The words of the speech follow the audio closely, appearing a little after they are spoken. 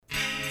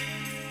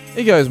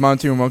Hey guys,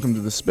 Monty, and welcome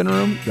to the Spinner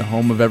Room, the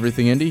home of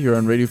everything indie, here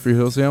on Radio Free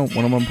Hillsdale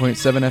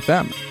 101.7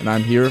 FM. And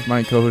I'm here with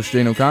my co-host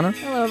Jane O'Connor.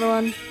 Hello,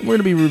 everyone. And we're going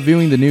to be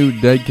reviewing the new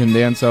Dead Can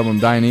Dance album,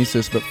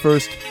 Dionysus. But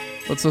first,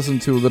 let's listen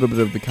to a little bit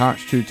of the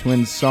Cocteau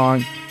Twins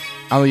song,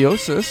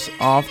 Aliosis,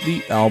 off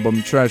the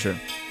album Treasure.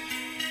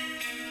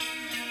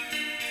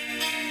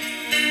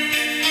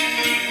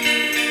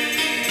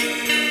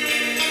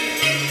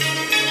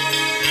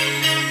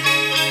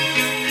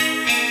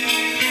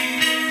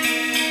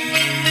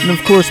 And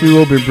of course, we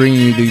will be bringing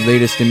you the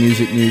latest in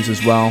music news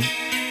as well,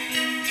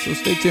 so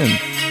stay tuned.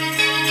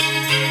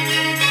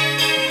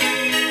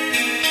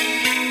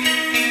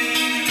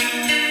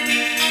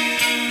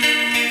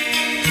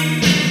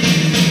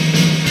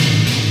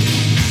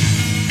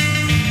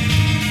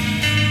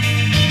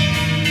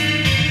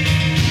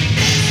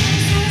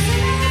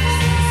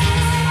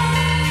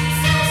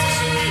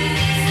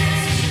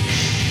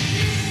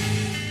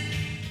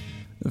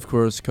 Of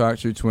course,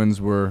 Cocteau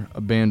Twins were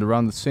a band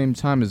around the same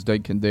time as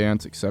Dead Can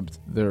Dance, except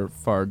they're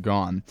far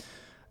gone.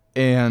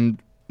 And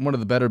one of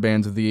the better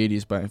bands of the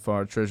 80s by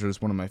far. Treasure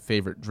is one of my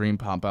favorite dream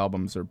pop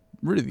albums, or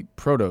really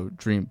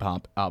proto-dream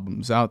pop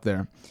albums out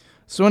there.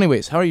 So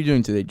anyways, how are you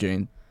doing today,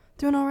 Jane?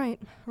 Doing all right.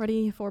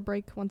 Ready for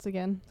break once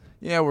again.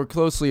 Yeah, we're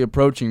closely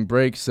approaching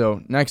break,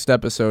 so next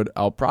episode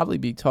I'll probably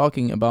be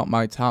talking about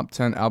my top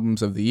 10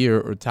 albums of the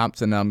year, or top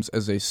 10 albums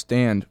as they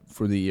stand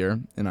for the year,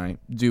 and I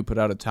do put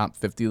out a top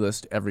 50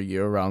 list every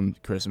year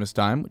around Christmas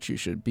time, which you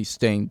should be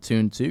staying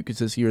tuned to, because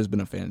this year has been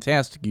a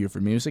fantastic year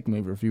for music, and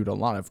we've reviewed a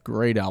lot of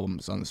great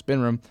albums on the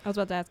Spin Room. I was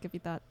about to ask if you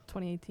thought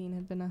 2018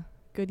 had been a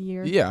good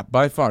year. Yeah,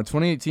 by far.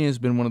 2018 has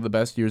been one of the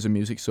best years of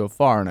music so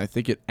far, and I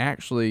think it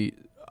actually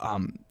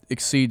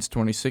exceeds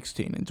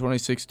 2016, and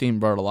 2016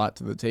 brought a lot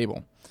to the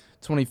table.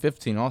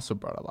 2015 also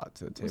brought a lot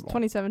to the table. Was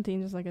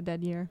 2017 just like a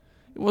dead year?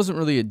 It wasn't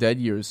really a dead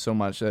year so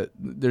much that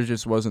there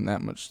just wasn't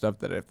that much stuff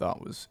that I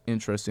thought was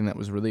interesting that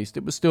was released.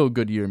 It was still a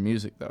good year of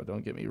music, though,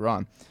 don't get me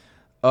wrong.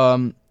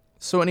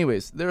 So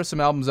anyways, there are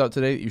some albums out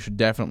today that you should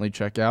definitely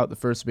check out. The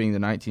first being the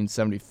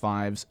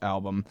 1975's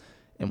album.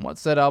 And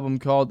what's that album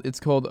called?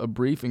 It's called A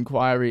Brief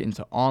Inquiry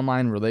into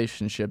Online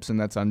Relationships, and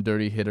that's on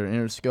Dirty Hitter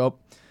Interscope.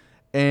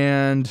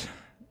 And,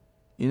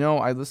 you know,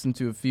 I listened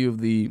to a few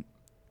of the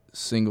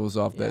singles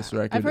off this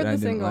record, I've heard and I the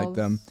didn't singles. like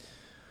them.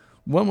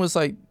 One was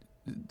like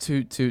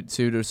Toot Toot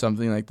Toot or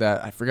something like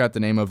that. I forgot the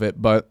name of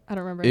it, but I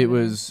don't remember. it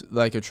was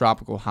like a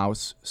tropical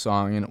house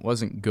song, and it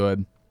wasn't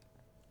good.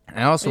 And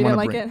I also You want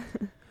didn't to like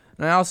bring, it?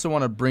 and I also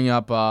want to bring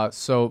up.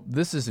 So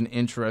this is an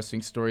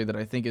interesting story that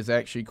I think is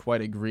actually quite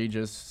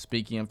egregious.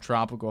 Speaking of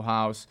tropical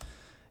house,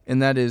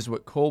 and that is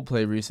what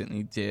Coldplay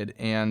recently did,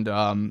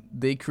 and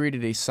they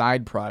created a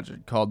side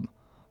project called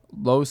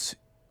Los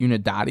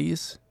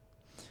Unidades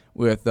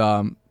with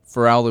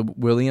Pharrell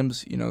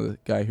Williams, you know, the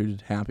guy who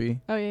did Happy.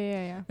 Oh,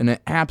 yeah. And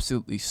it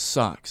absolutely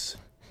sucks.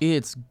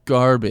 It's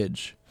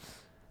garbage.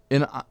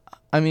 And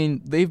I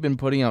mean, they've been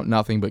putting out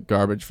nothing but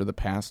garbage for the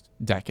past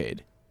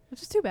decade.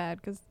 Which is too bad,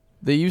 because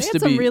They they used had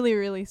to be some really,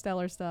 really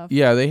stellar stuff.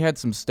 Yeah, they had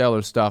some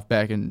stellar stuff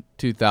back in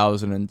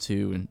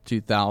 2002 and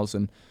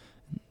 2000.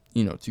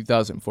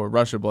 2004.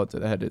 Russia Blood to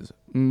the Head it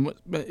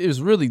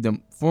was really the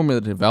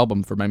formative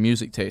album for my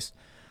music taste.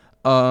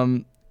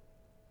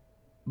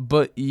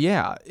 But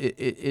yeah,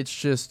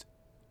 it's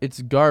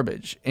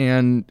garbage,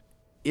 and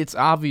it's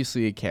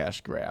obviously a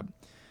cash grab.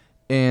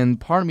 And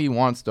part of me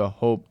wants to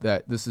hope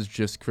that this is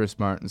just Chris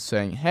Martin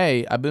saying,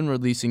 hey, I've been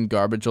releasing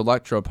garbage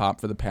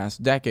electropop for the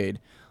past decade.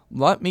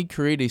 Let me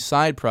create a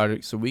side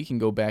project so we can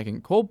go back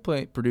and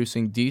Coldplay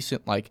producing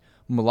decent, like,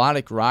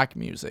 melodic rock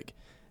music.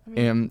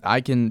 And I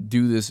can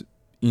do this,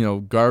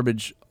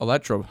 garbage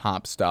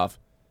electro-hop stuff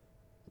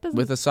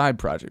with a side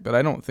project, but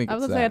I don't think I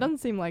was it's going to say, that. it doesn't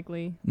seem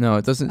likely. No,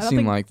 it doesn't I don't seem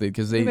think- likely,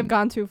 because They've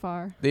gone too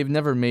far. they've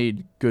never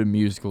made good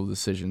musical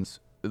decisions.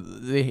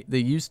 They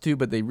used to,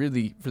 but they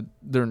really, for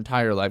their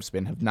entire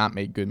lifespan, have not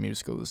made good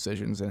musical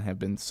decisions and have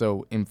been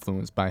so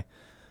influenced by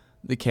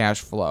the cash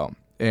flow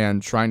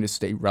and trying to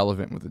stay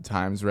relevant with the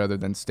times rather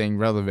than staying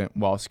relevant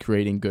whilst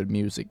creating good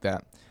music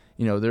that,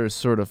 they're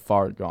sort of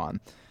far gone.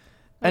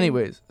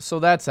 Anyways, so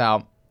that's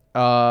out.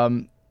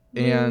 And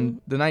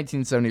the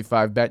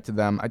 1975, back to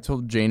them. I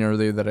told Jane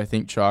earlier that I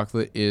think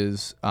Chocolate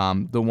is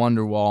the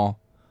Wonderwall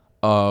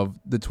of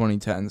the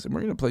 2010s. And we're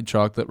going to play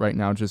Chocolate right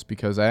now just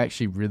because I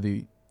actually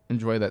really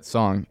enjoy that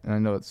song. And I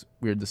know it's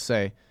weird to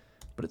say,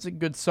 but it's a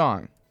good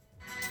song.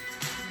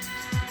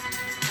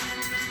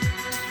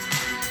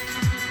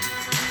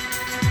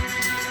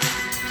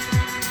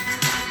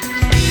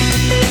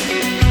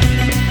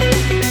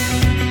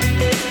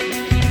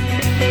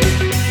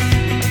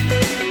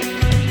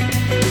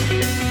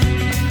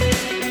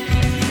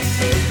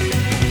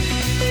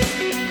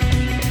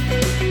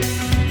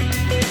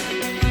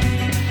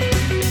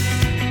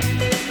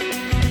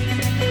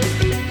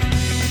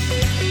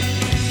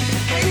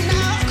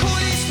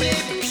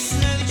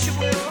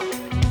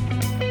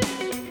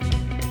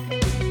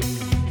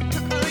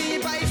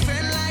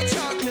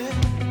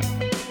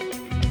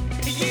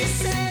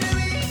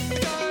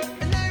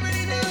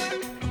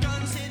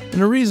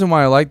 And the reason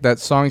why I like that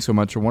song so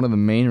much, or one of the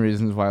main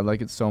reasons why I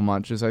like it so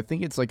much, is I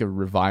think it's like a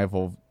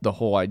revival of the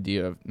whole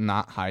idea of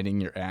not hiding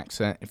your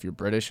accent if you're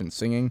British and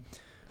singing,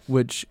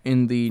 which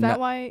in the... Is that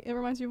why it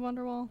reminds you of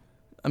Wonderwall?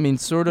 I mean,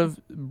 sort of.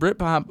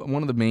 Britpop,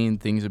 one of the main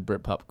things of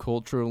Britpop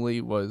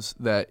culturally was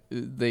that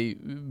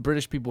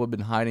British people have been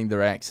hiding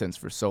their accents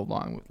for so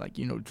long, with like,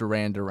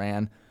 Duran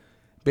Duran.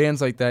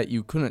 Bands like that,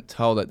 you couldn't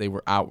tell that they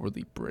were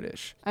outwardly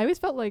British. I always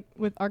felt like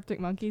with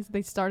Arctic Monkeys,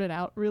 they started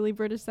out really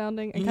British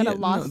sounding and kind of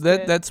lost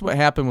that. it. That's what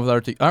happened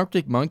with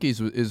Arctic Monkeys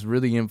is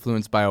really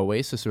influenced by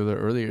Oasis or their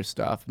earlier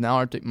stuff. Now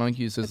Arctic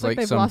Monkeys is it's like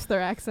they've lost their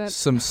accent.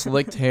 Some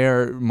slicked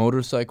hair,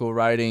 motorcycle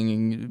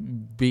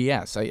riding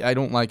BS. I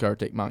don't like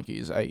Arctic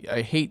Monkeys.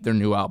 I hate their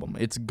new album.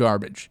 It's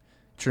garbage.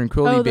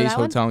 Tranquility Base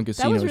Hotel and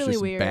Casino is really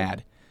just weird.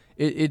 bad.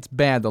 It's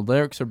bad. The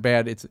lyrics are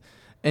bad.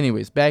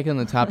 Anyways, back on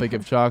the topic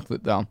of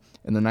chocolate, though,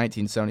 in the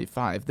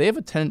 1975, they have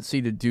a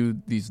tendency to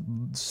do these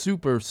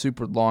super,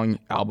 super long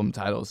album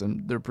titles,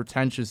 and they're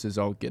pretentious as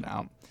all get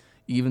out.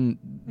 You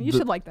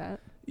should like that.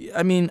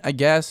 I mean, I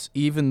guess,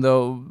 even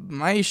though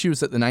my issue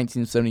is that the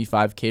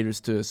 1975 caters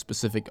to a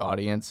specific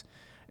audience,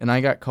 and I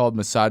got called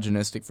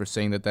misogynistic for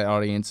saying that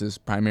audience is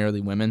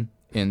primarily women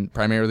in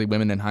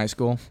high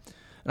school.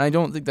 And I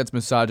don't think that's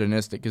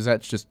misogynistic, because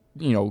that's just,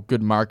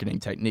 good marketing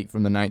technique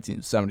from the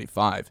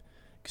 1975.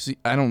 Because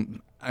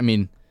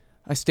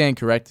I stand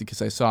corrected because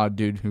I saw a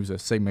dude who's a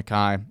Sigma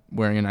Chi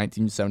wearing a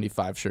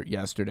 1975 shirt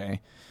yesterday.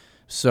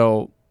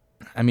 So,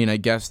 I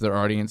guess their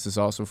audience is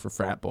also for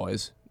frat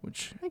boys,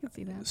 which... I can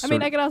see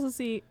that. I could also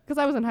see... Because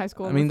I was in high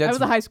school. I was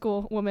a high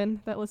school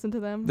woman that listened to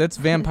them. That's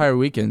Vampire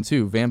Weekend,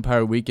 too.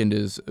 Vampire Weekend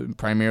is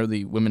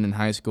primarily women in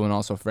high school and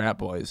also frat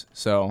boys.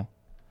 So,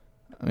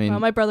 well,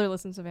 my brother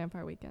listens to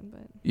Vampire Weekend,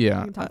 but...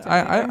 Yeah.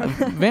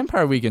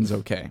 Vampire Weekend's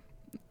okay.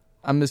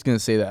 I'm just going to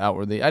say that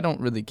outwardly. I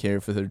don't really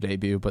care for their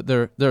debut, but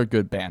they're a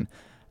good band.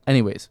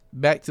 Anyways,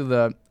 back to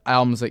the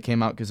albums that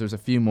came out, because there's a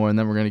few more, and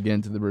then we're going to get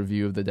into the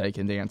review of the Dyke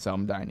and Dance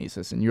album,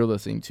 Dionysus, and you're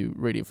listening to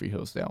Radio Free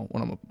Hillsdale,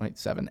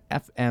 101.7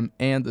 FM,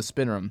 and The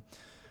Spinneroom.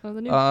 Oh,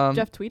 the new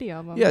Jeff Tweedy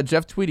album. Yeah,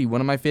 Jeff Tweedy, one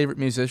of my favorite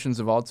musicians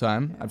of all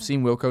time. Yeah. I've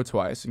seen Wilco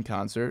twice in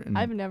concert. And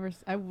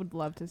I would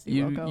love to see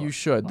Wilco. You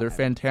should. Live. They're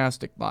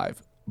fantastic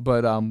live.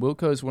 But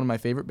Wilco is one of my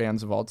favorite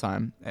bands of all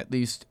time. At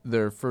least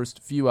their first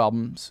few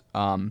albums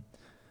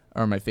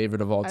are my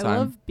favorite of all time. I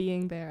love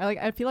Being There.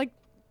 I feel like,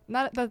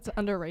 not that's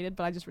underrated,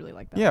 but I just really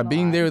like that. Yeah,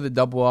 Being There, the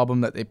double album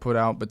that they put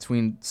out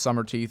between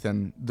Summer Teeth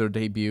and their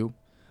debut.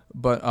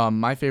 But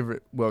my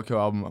favorite Wilco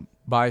album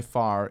by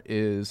far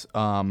is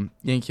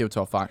Yankee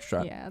Hotel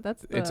Foxtrot. Yeah,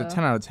 it's a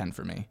 10 out of 10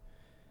 for me.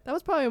 That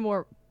was probably a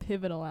more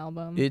pivotal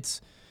album.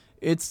 It's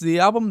the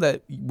album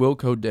that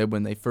Wilco did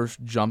when they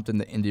first jumped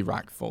into indie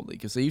rock fully,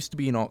 because they used to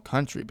be an alt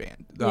country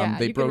band.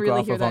 They broke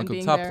off of Uncle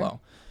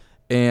Tupelo.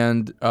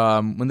 And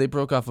when they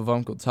broke off of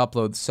Uncle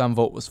Tupelo, the Sun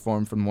Volt was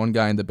formed from one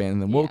guy in the band,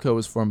 and then Wilco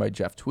was formed by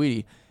Jeff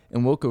Tweedy.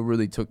 And Wilco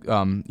really took,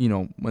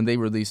 when they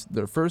released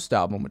their first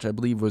album, which I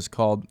believe was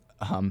called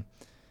AM.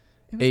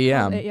 Yeah,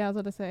 I was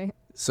about to say.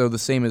 So the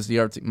same as the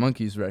Arctic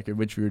Monkeys record,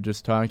 which we were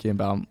just talking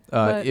about.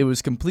 It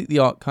was completely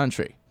alt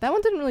country. That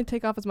one didn't really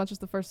take off as much as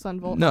the first Sun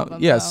Volt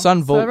album. Yeah,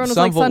 Sun Volt. So everyone was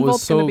like, Sun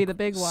Volt's going to be the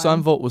big one.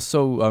 Sun Volt was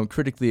so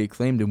critically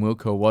acclaimed, and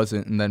Wilco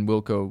wasn't. And then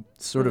Wilco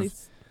sort of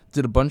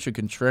did a bunch of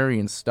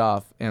contrarian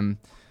stuff, and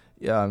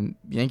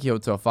Yankee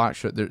Hotel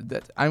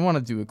Foxtrot. I want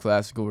to do a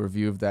classical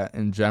review of that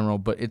in general,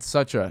 but it's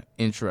such a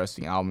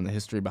interesting album, the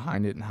history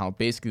behind it, and how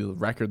basically the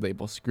record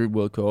label screwed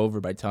Wilco over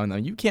by telling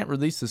them, you can't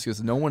release this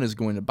because no one is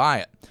going to buy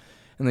it.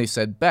 And they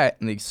said, bet,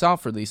 and they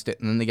self-released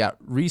it, and then they got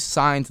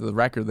re-signed to the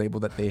record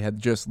label that they had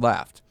just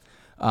left,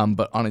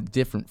 but on a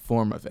different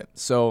form of it.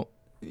 So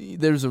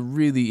there's a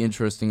really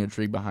interesting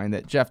intrigue behind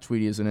that. Jeff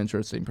Tweedy is an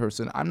interesting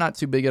person. I'm not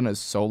too big on his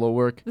solo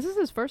work. This is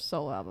his first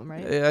solo album,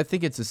 right? I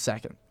think it's his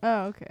second.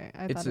 Oh, okay.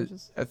 I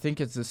think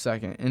it's his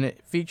second. And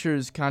it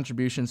features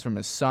contributions from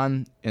his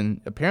son. And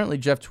apparently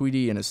Jeff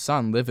Tweedy and his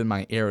son live in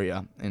my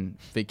area and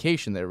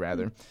vacation there,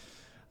 rather.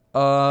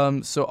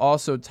 So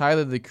also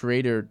Tyler, the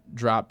Creator,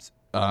 dropped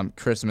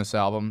Christmas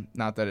album.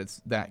 Not that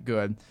it's that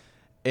good.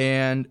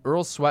 And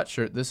Earl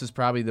Sweatshirt, this is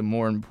probably the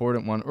more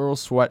important one. Earl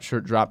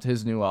Sweatshirt dropped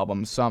his new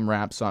album, Some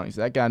Rap Songs.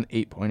 That got an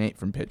 8.8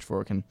 from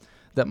Pitchfork, and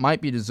that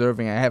might be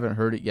deserving. I haven't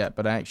heard it yet,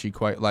 but I actually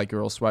quite like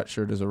Earl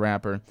Sweatshirt as a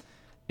rapper.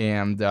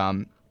 And,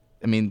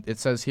 it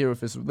says here,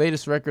 with his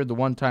latest record, the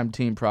one-time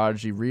teen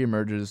prodigy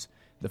reemerges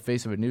the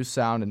face of a new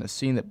sound in a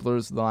scene that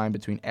blurs the line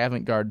between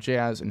avant-garde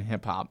jazz and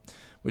hip-hop,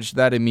 which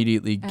that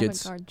immediately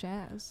gets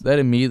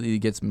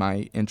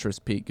my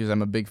interest peaked, because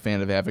I'm a big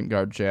fan of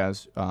avant-garde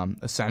jazz.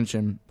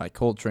 Ascension by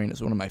Coltrane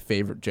is one of my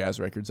favorite jazz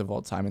records of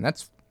all time, and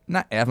that's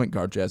not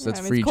avant-garde jazz, that's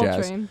free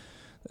jazz.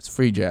 That's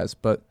free jazz,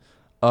 but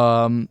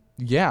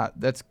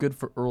that's good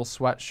for Earl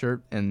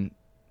Sweatshirt, and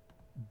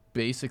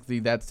basically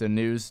that's the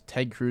news.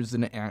 Ted Cruz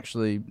isn't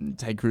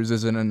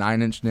a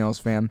Nine Inch Nails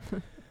fan.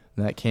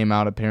 That came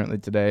out apparently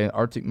today.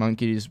 Arctic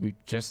Monkeys, we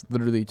just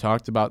literally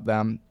talked about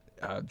them.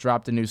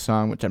 Dropped a new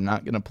song, which I'm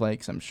not going to play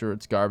because I'm sure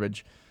it's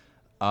garbage.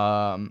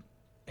 And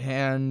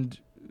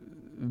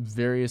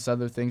various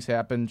other things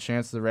happened.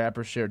 Chance the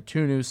Rapper shared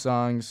 2 new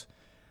songs.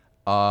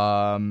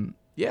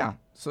 Yeah,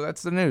 so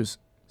that's the news.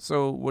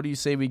 So what do you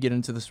say we get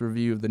into this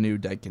review of the new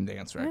Dead Can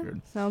Dance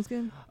record? Yeah, sounds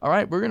good. All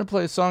right, we're going to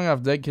play a song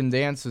off Dead Can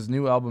Dance's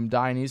new album,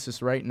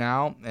 Dionysus, right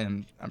now.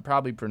 And I'm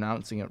probably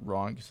pronouncing it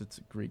wrong because it's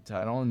a Greek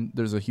title. And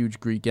there's a huge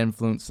Greek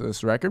influence to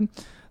this record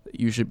that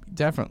you should be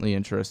definitely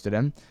interested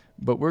in.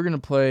 But we're going to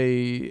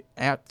play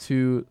Act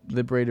 2,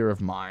 Liberator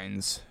of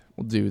Minds.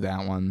 We'll do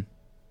that one.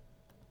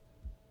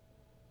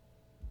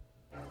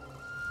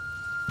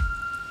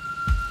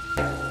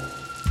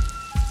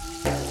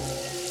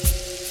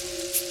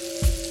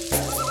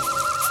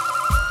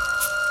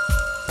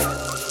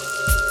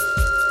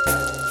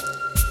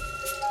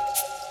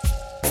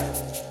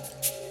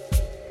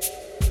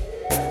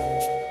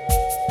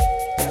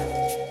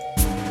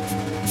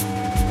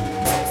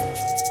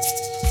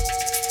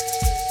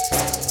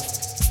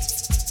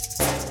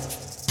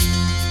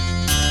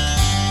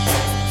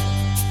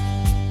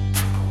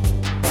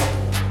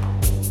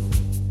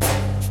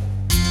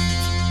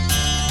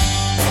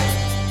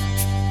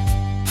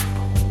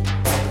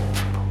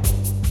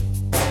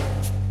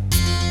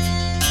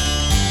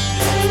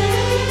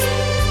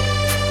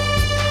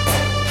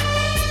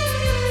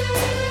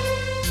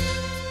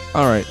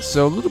 Alright,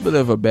 so a little bit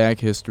of a back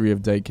history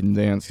of Dead Can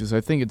Dance because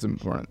I think it's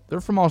important. They're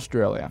from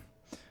Australia.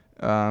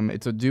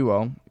 It's a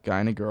duo, a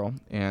guy and a girl,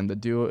 and the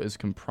duo is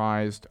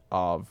comprised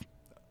of...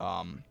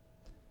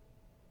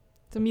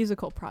 it's a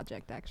musical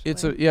project, actually.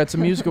 It's a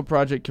musical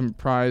project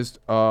comprised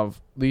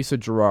of Lisa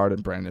Gerrard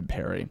and Brandon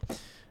Perry,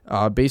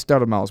 based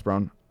out of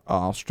Melbourne,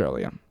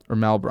 Australia. Or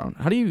Melbourne.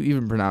 How do you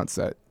even pronounce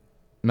that?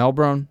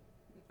 Melbourne?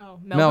 Oh,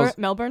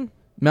 Melbourne?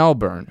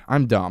 Melbourne.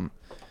 I'm dumb.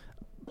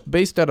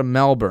 Based out of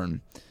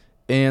Melbourne.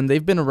 And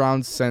they've been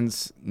around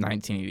since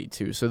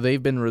 1982, so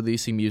they've been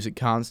releasing music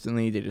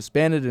constantly. They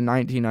disbanded in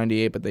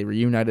 1998, but they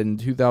reunited in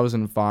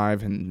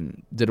 2005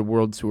 and did a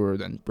world tour,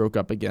 then broke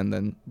up again,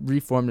 then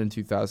reformed in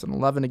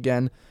 2011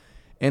 again,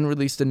 and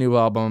released a new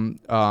album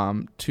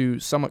to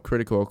somewhat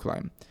critical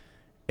acclaim.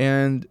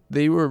 And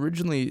they were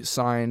originally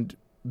signed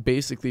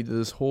basically to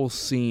this whole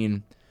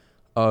scene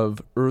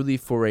of early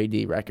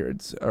 4AD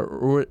records,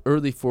 or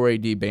early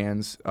 4AD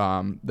bands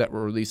that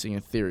were releasing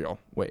ethereal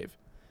wave.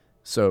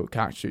 So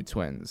Cockatoo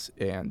Twins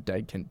and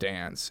Dead Can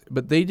Dance.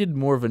 But they did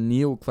more of a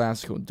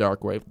neoclassical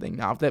dark wave thing.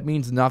 Now, if that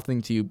means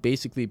nothing to you,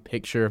 basically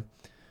picture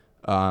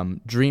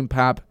dream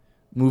pop,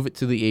 move it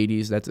to the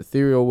 80s, that's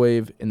ethereal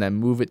wave, and then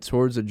move it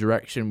towards a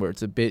direction where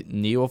it's a bit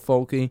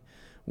neo-folky,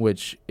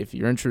 which, if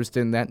you're interested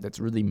in that, that's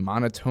really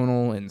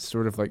monotonal and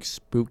sort of like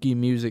spooky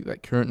music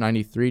that Current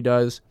 93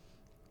 does.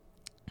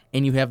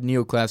 And you have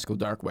neoclassical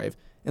dark wave.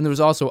 And there's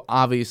also,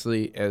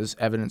 obviously, as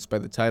evidenced by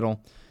the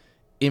title,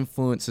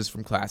 influences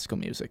from classical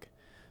music.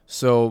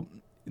 So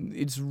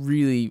it's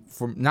really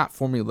not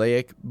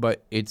formulaic,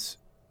 but it's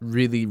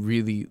really,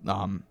 really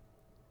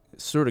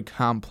sort of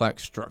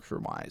complex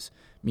structure-wise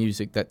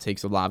music that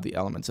takes a lot of the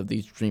elements of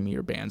these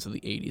dreamier bands of the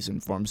 80s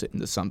and forms it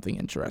into something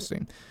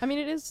interesting. I mean,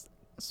 it is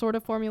sort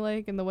of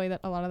formulaic in the way that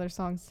a lot of their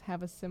songs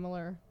have a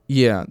similar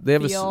they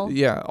have feel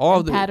all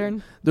of the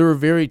pattern. They're a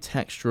very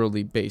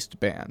texturally based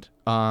band.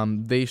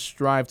 They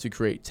strive to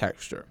create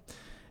texture.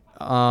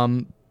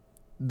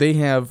 They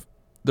have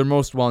their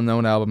most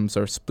well-known albums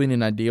are Spleen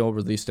and Ideal,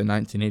 released in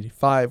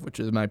 1985, which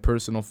is my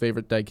personal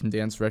favorite Dead Can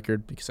Dance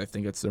record because I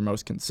think it's their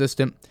most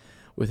consistent.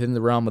 Within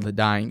the Realm of the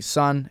Dying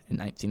Sun in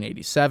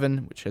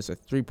 1987, which has a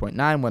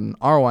 3.91 in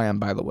ROIM,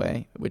 by the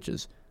way, which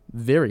is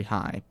very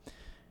high.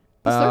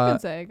 The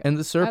Serpent's Egg. And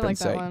the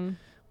Serpent's Egg. I like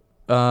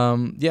that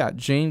one.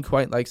 Jane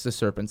quite likes the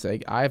Serpent's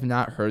Egg. I have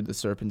not heard the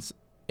Serpent's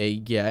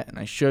Egg yet, and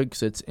I should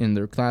because it's in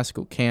their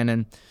classical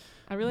canon.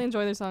 I really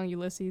enjoy their song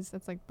Ulysses.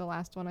 That's like the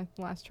last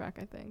track,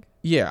 I think.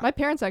 Yeah. My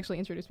parents actually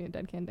introduced me to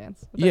Dead Can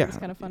Dance. That was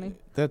kind of funny.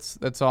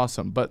 That's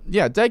awesome. But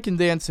yeah, Dead Can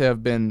Dance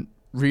have been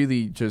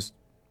really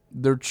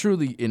they're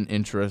truly an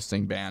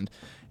interesting band.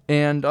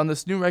 And on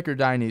this new record,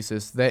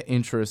 Dionysus, that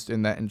interest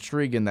and that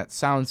intrigue and that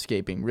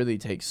soundscaping really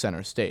takes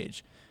center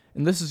stage.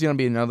 And this is going to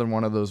be another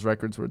one of those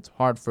records where it's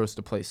hard for us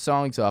to play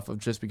songs off of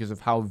just because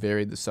of how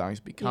varied the songs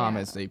become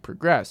as they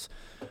progress,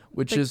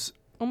 which is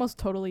almost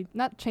totally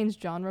not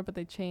changed genre, but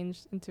they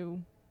changed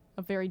into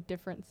a very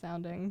different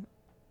sounding.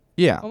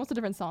 Yeah. Almost a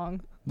different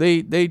song.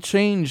 They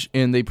change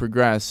and they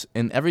progress,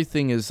 and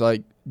everything is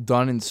like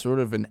done in sort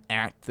of an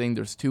act thing.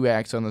 There's 2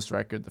 acts on this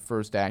record, the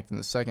first act and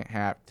the second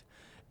act.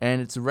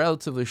 And it's a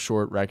relatively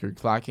short record,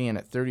 clocking in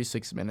at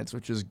 36 minutes,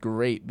 which is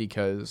great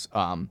because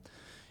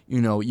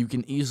you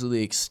can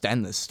easily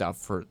extend this stuff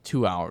for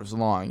 2 hours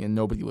long and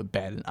nobody would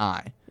bat an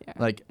eye.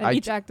 Yeah. And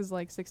each act is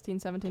like 16,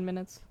 17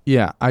 minutes.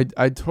 Yeah, I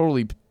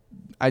totally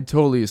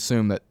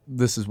assume that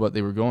this is what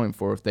they were going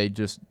for if they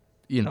just,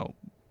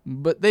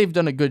 but they've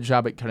done a good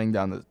job at cutting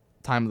down the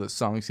time of the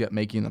songs yet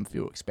making them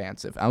feel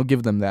expansive. I'll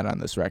give them that on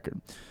this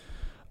record.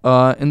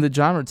 And the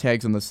genre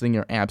tags on this thing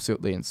are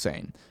absolutely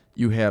insane.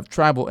 You have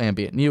tribal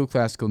ambient,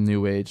 neoclassical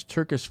new age,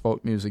 Turkish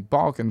folk music,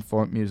 Balkan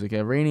folk music,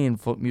 Iranian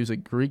folk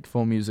music, Greek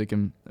folk music,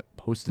 and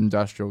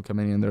post-industrial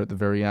coming in there at the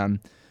very end.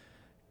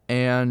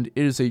 And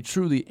it is a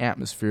truly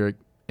atmospheric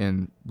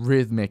and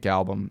rhythmic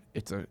album.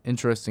 It's an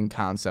interesting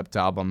concept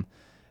album.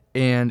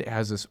 and it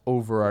has this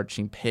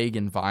overarching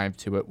pagan vibe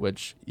to it,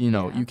 which, you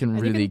can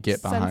really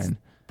get behind.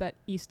 That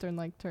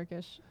Eastern,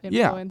 Turkish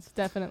influence,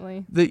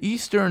 definitely. The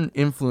Eastern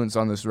influence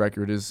on this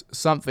record is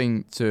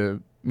something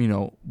to,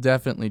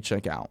 definitely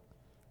check out.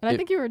 And I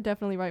think you were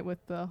definitely right with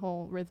the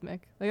whole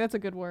rhythmic. That's a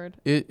good word.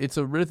 It's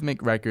a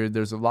rhythmic record.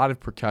 There's a lot of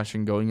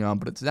percussion going on,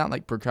 but it's not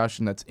like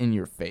percussion that's in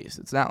your face.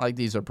 It's not like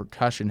these are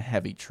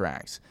percussion-heavy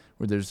tracks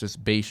where there's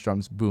just bass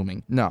drums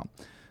booming. No.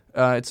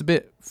 It's a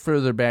bit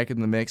further back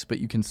in the mix, but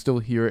you can still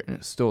hear it, and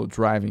it's still a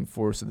driving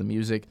force of the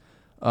music.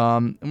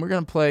 And we're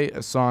going to play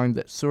a song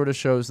that sort of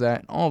shows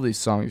that. All these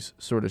songs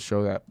sort of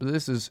show that. But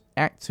this is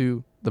Act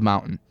 2, The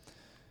Mountain.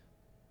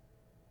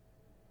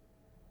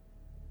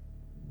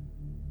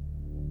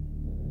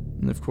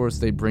 And of course,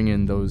 they bring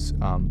in those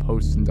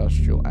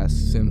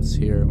post-industrial-esque synths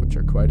here, which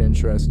are quite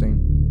interesting.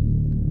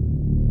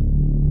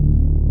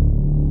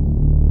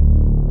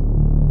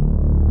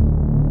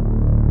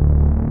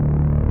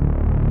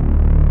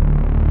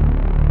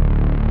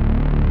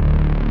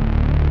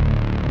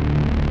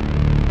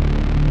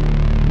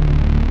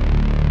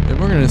 And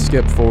we're going to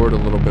skip forward a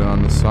little bit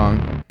on the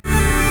song.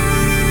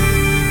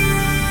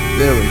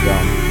 There we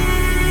go.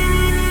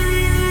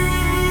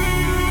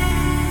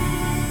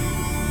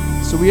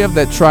 So we have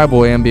that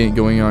tribal ambient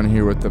going on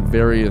here with the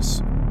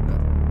various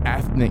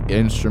ethnic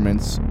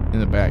instruments in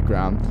the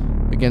background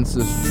against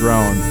this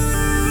drone.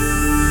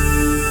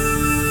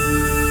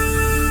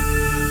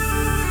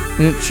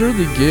 And it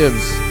surely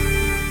gives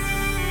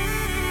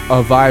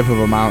a vibe of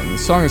a mountain. The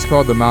song is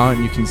called The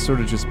Mountain. You can sort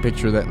of just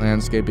picture that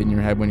landscape in your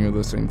head when you're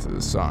listening to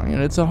the song.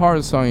 And it's a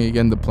hard song,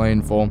 again, to play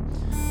in full.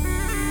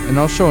 And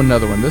I'll show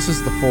another one. This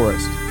is The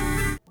Forest.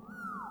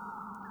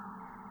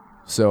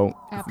 So,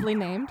 aptly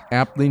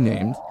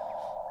named.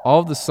 All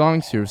of the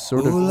songs here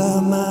sort of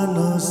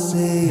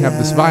have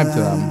this vibe to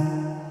them.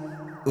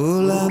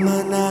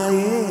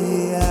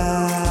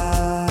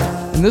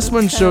 And this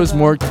one shows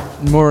more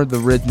the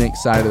rhythmic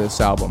side of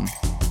this album.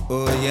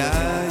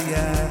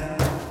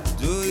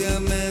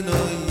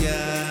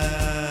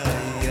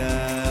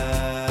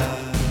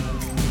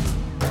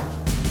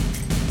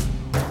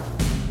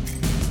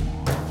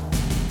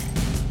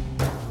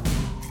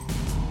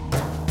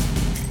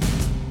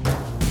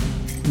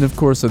 And of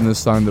course, in this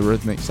song, the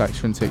rhythmic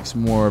section takes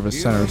more of a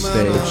center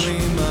stage.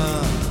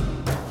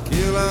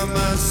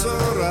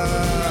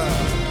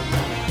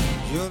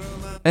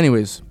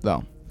 Anyways,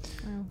 though.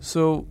 Wow.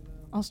 So...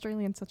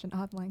 Australian's such an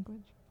odd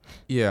language.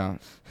 Yeah,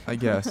 I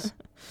guess.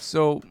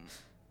 So,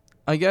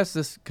 I guess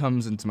this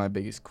comes into my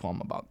biggest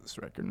qualm about this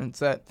record. And it's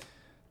that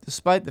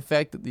despite the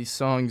fact that these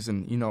songs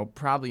and,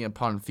 probably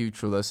upon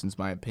future listens,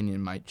 my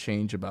opinion might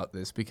change about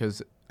this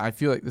because I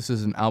feel like this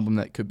is an album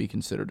that could be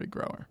considered a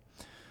grower.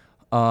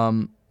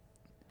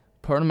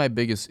 Part of my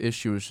biggest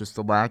issue is just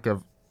the lack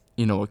of,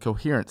 a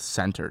coherent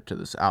center to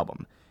this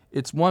album.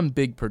 It's one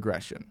big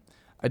progression.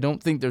 I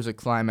don't think there's a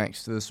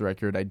climax to this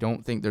record. I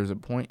don't think there's a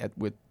point at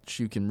which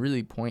you can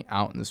really point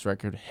out in this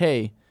record,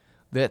 hey,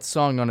 that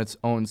song on its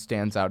own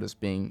stands out as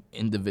being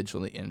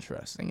individually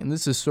interesting. And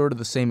this is sort of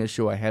the same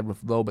issue I had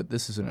with Low, but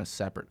this is in a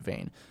separate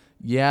vein.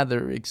 Yeah,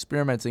 they're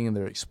experimenting and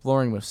they're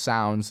exploring with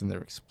sounds and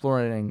they're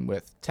exploring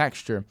with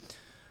texture,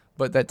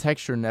 but that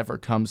texture never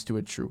comes to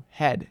a true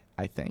head,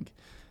 I think.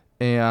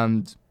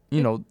 And,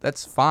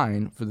 that's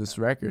fine for this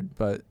record,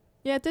 but...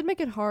 Yeah, it did make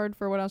it hard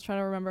for when I was trying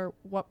to remember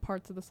what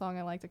parts of the song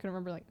I liked. I couldn't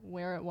remember,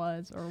 where it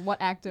was or what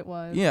act it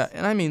was. Yeah,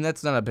 and I mean,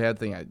 that's not a bad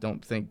thing, I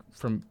don't think,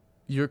 from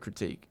your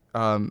critique.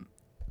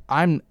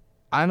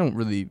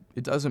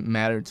 It doesn't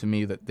matter to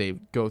me that they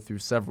go through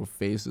several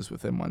phases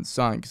within one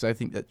song, because I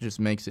think that just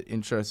makes it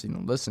interesting to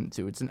listen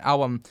to. It's an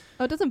album...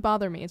 Oh, it doesn't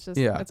bother me. It's just,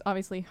 It's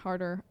obviously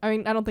harder. I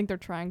mean, I don't think they're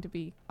trying to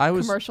be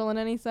commercial in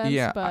any sense,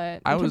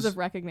 but in terms of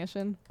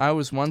recognition. I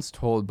was once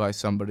told by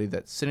somebody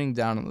that sitting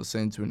down and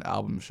listening to an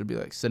album should be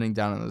like sitting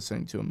down and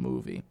listening to a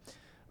movie,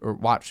 or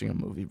watching a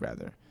movie,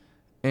 rather.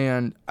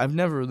 And I've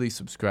never really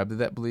subscribed to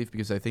that belief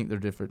because I think they're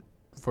different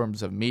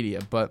forms of media,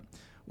 but...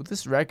 With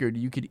this record,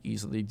 you could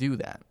easily do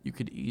that. You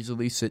could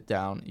easily sit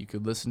down. You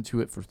could listen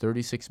to it for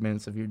 36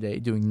 minutes of your day,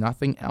 doing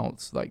nothing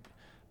else,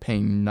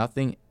 paying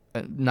nothing,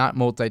 not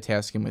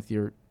multitasking with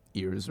your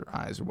ears or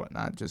eyes or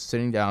whatnot, just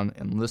sitting down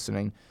and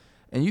listening,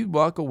 and you'd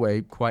walk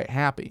away quite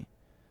happy.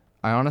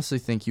 I honestly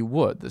think you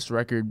would. This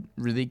record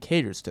really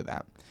caters to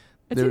that.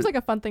 It seems like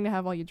a fun thing to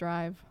have while you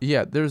drive.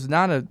 Yeah, there's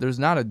not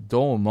a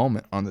dull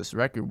moment on this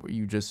record where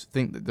you just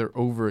think that they're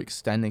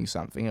overextending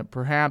something. And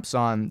perhaps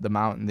on The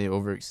Mountain they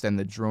overextend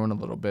the drone a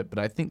little bit, but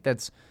I think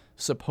that's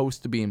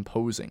supposed to be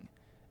imposing.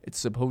 It's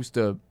supposed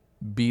to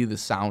be the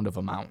sound of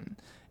a mountain.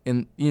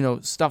 And,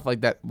 stuff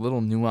like that,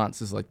 little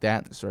nuances like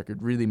that in this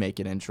record really make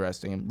it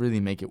interesting and really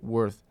make it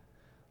worth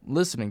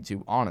listening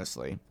to,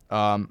 honestly.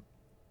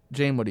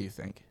 Jane, what do you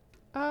think?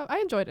 I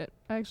enjoyed it.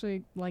 I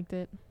actually liked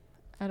it.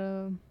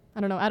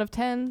 Out of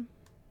 10,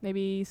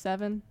 maybe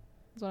 7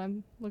 is what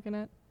I'm looking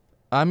at.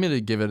 I'm going to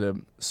give it I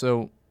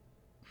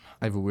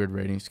have a weird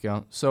rating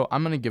scale. So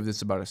I'm going to give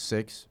this about a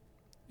 6.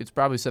 It's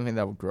probably something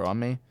that will grow on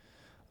me.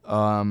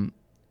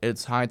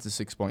 It's high to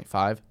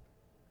 6.5.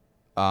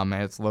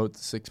 It's low to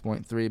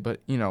 6.3, but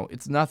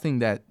it's nothing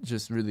that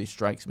just really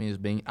strikes me as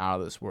being out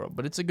of this world.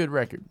 But it's a good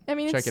record. I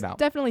mean, check it's it out.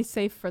 definitely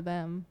safe for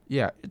them.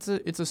 Yeah, it's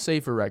a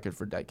safer record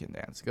for Dead Can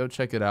Dance. Go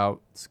check it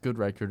out. It's a good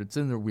record. It's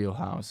in their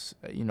wheelhouse.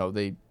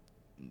 They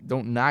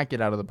don't knock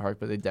it out of the park,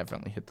 but they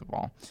definitely hit the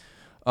ball.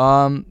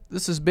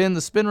 This has been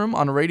the Spin Room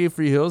on Radio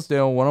Free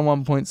Hillsdale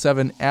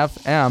 101.7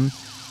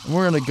 FM, and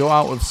we're gonna go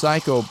out with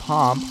Psycho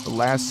Pomp, the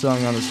last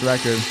song on this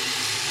record,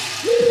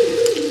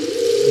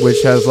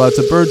 which has lots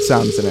of bird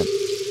sounds in it.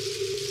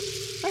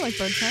 I like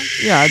bird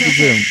sounds. Yeah, I do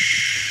too.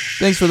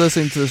 Thanks for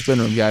listening to the Spin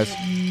Room, guys.